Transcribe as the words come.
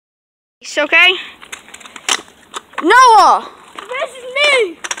Okay? Noah! Versus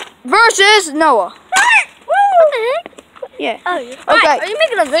me! Versus Noah. What? What the heck? Yeah. Oh, okay. Are you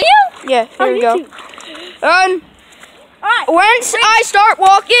making a video? Yeah, here we go. Alright. Once I start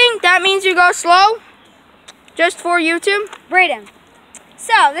walking, that means you go slow. Just for YouTube. Braden.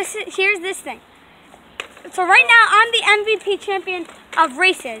 So, here's this thing. So right now, I'm the MVP champion of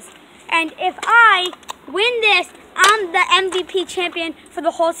races. And if I win this, I'm the MVP champion for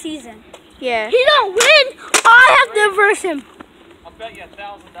the whole season. Yeah. He don't win. I have to verse him. I'll bet you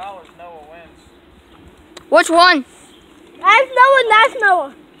 $1,000 Noah wins. Which one? That's Noah, that's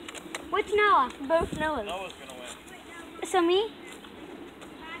Noah. Which Noah? Both Noahs. Noah's gonna win. So me?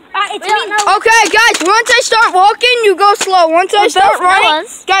 It's me. Okay, guys, once I start walking, you go slow. Once I start running,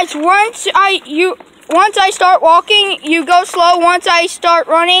 guys, once I start walking, you go slow. Once I start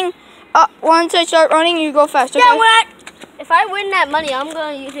running, you go fast. Okay? Yeah, if I win that money, I'm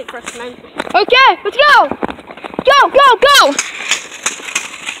gonna use it for cement. Okay, let's go. Go, go, go.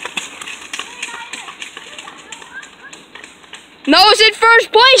 Noah's in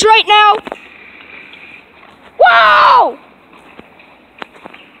first place right now. Wow.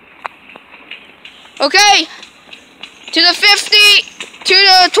 Okay, to the 50, to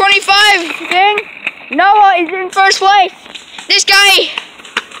the 25 thing, Noah is in first place. This guy,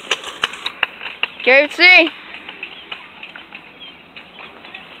 can't see.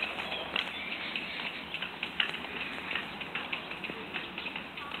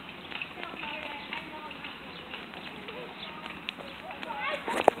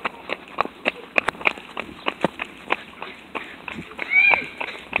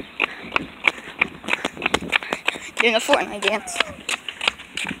 Doing a Fortnite dance.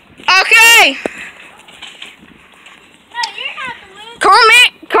 Okay.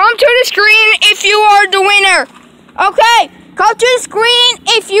 Come to the screen if you are the winner. Okay. Come to the screen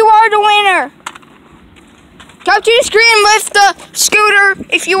if you are the winner. Come to the screen with the scooter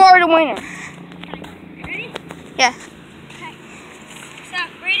if you are the winner. Ready? Yeah. Okay. Stop,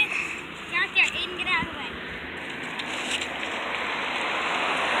 Braden. Get out there. Aden, get out of the way.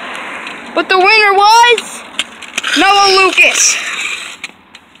 But the winner was Noah Lucas.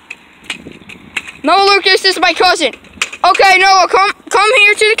 Noah Lucas is my cousin. Okay, Noah, come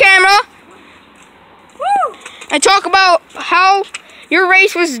here to the camera. Woo! And talk about how your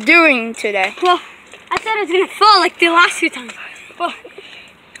race was doing today. Well, I thought it was gonna fall like the last few times. Well,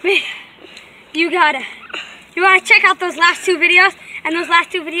 you gotta check out those last two videos. And those last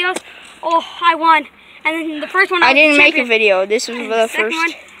two videos, oh, I won. And then the first one, I didn't make a video. This was the first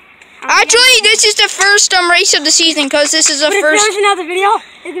one. Actually, this is the first race of the season because this is the first. If there was another video,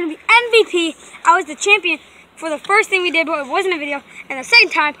 it's gonna be MVP. I was the champion for the first thing we did, but it wasn't a video. And the second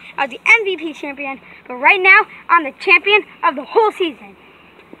time, I was the MVP champion. But right now, I'm the champion of the whole season.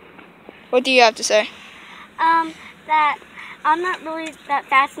 What do you have to say? That I'm not really that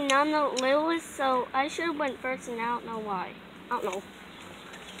fast, and I'm the littlest, so I should have went first, and I don't know why. I don't know.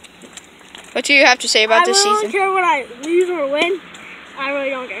 What do you have to say about this season? I don't care when I lose or win. I really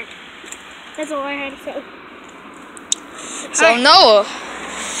don't care. That's all I had to say. So Noah,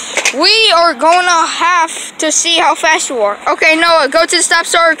 we are going to have to see how fast you are. Okay, Noah, go to the stop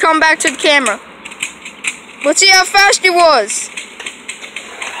sign and come back to the camera. Let's see how fast you was.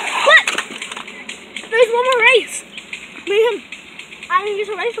 What? There's one more race. Me and him. I didn't get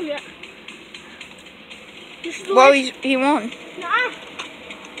to race him yet. Well, he won. Nah.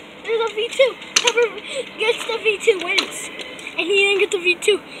 There's a V2. Whoever gets the V2 wins. And he didn't get the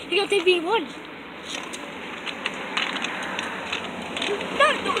V2. He got the V1. No,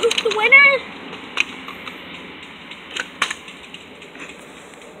 the winner.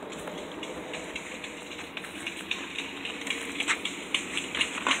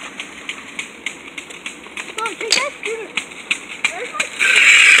 Oh, take that scooter. Where's my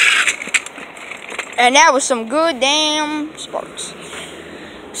scooter? And that was some good damn sparks.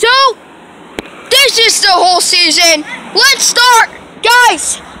 So, this is the whole season. Let's start,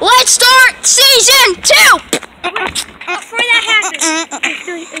 guys. Let's start season 2. Before that happens,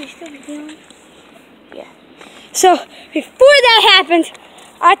 are you still videoing? Yeah. So, before that happens,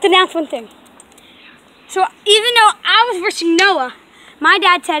 I have to announce one thing. So, even though I was versus Noah, my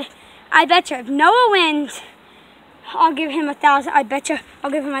dad said, I bet you if Noah wins, I'll give him $1,000. I bet you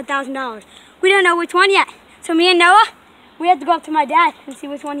I'll give him $1,000. We don't know which one yet. So, me and Noah, we have to go up to my dad and see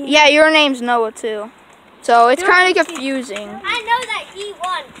which one he won. Yeah, your name's Noah too. So it's kind of confusing. I know that he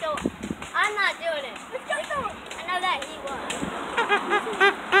won, so I'm not doing it. Let's go, Noah. I know that he won.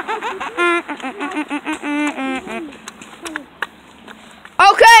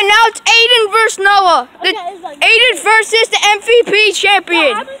 Okay, now it's Aden versus Noah. Aden versus the MVP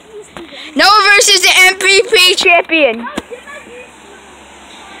champion. Noah versus the MVP champion.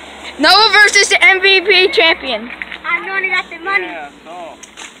 Noah versus the MVP champion. I'm going to get the money. Yeah, no.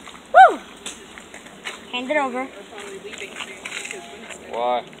 Woo! Hand it over.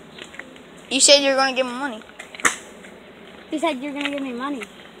 Why? You said you were going to give him money. You said you're going to give me money.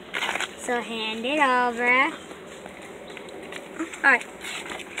 So hand it over. Alright.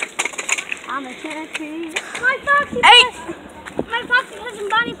 I'm a cherry. My Foxy plush. My Foxy plush and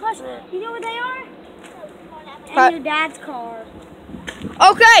Bonnie plush. You know what they are? And your dad's car.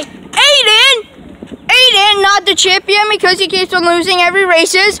 Okay, Aden, not the champion because he keeps on losing every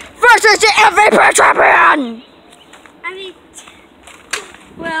races, versus the MVP champion. I mean,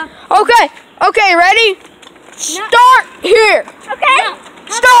 well. Okay, ready? No. Start here. Okay. No.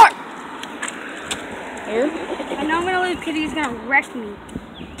 Start. Here. I know I'm gonna lose because he's gonna wreck me.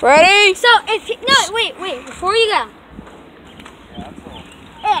 Ready? So if he, no, wait, before you go.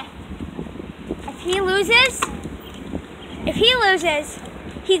 Yeah. If he loses,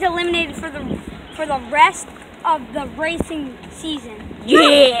 he's eliminated for the rest of the racing season.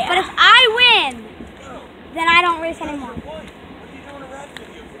 Yeah. But if I win, then I don't race anymore.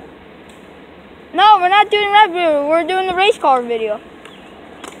 No, we're not doing that video. We're doing the race car video.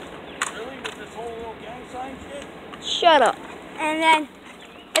 Really? With this whole little gang sign shit? Shut up. And then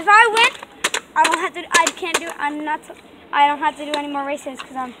if I win, I don't have to do any more races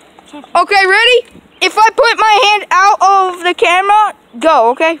because I'm champion. Okay, ready? If I put my hand out of the camera,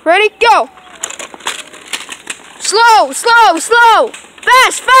 go, okay? Ready? Go. Slow.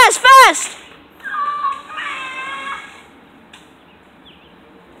 Fast.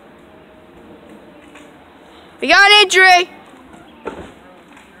 We got injury.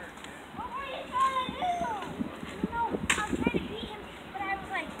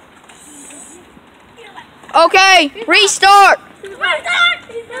 Okay, restart.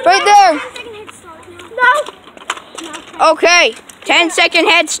 Right there. No. Okay, 10-second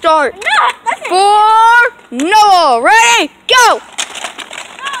head start. No. For Noah. Ready? Go.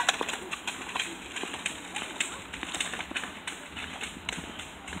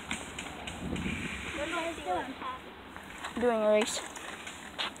 Doing a race.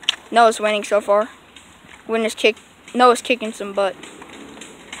 Noah's winning so far. Noah's kicking some butt.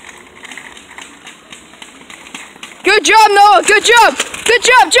 Good job, Noah. Good job.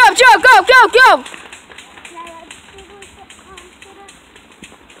 Jump. Go.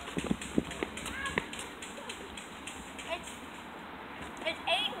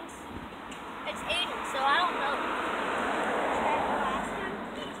 It's Aden, so I don't know.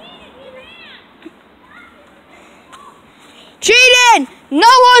 Cheating!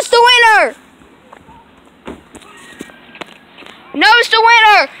 Noah's the winner! Noah's the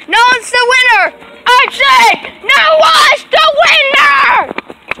winner! I said Noah's the winner!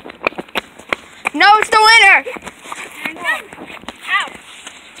 Noah's the winner! Ow.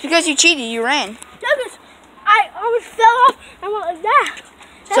 It's because you cheated, you ran. Douglas, I almost fell off and went like that.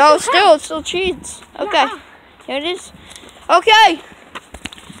 So it still cheats. Okay. Here it is. Okay.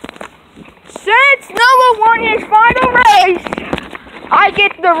 Since Noah won his final race, I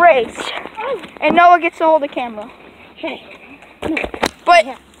get the race. And Noah gets to hold the camera. Okay. But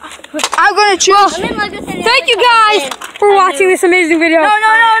I'm going to choose. Thank you guys for watching this amazing video.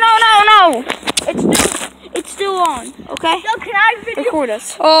 No. It's still on. Okay? No, can I video? Record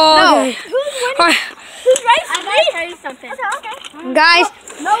us. Oh, no. Who's winning? Who's racing? I gotta tell you something. Okay. Guys,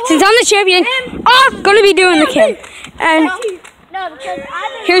 since I'm the champion, I'm gonna be doing the kid. And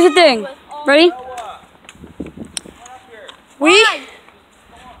here's the thing. Ready? We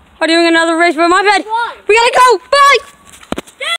are doing another race, but my bad. We gotta go. Bye.